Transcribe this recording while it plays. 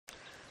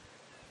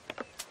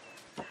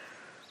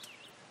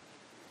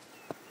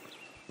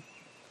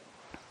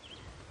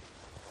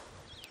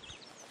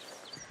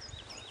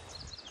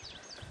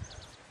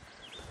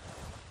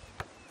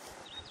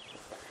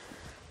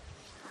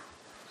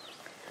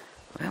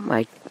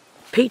My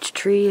peach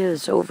tree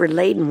is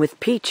overladen with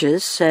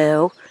peaches,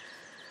 so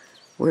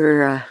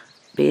we're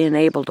being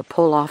able to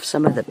pull off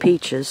some of the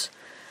peaches.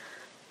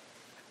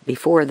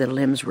 Before, the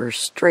limbs were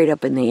straight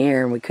up in the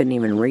air and we couldn't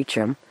even reach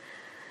them.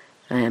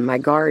 And my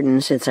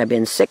garden, since I've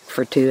been sick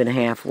for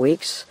 2.5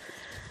 weeks,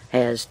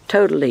 has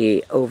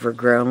totally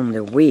overgrown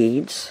the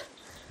weeds.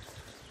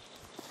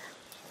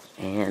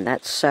 And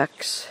that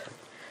sucks.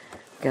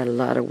 Got a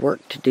lot of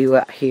work to do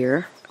out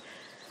here.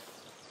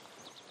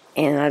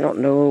 And I don't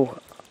know,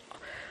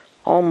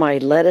 all my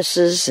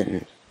lettuces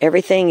and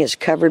everything is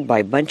covered by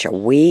a bunch of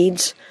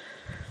weeds.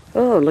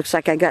 Oh, looks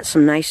like I got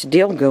some nice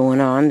dill going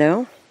on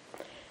though.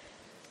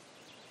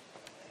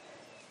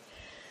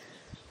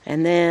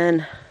 And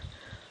then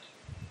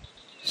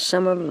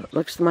some of them,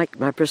 looks like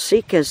my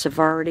brassicas have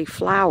already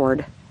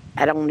flowered.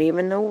 I don't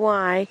even know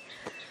why.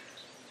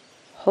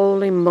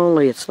 Holy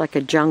moly, it's like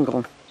a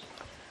jungle.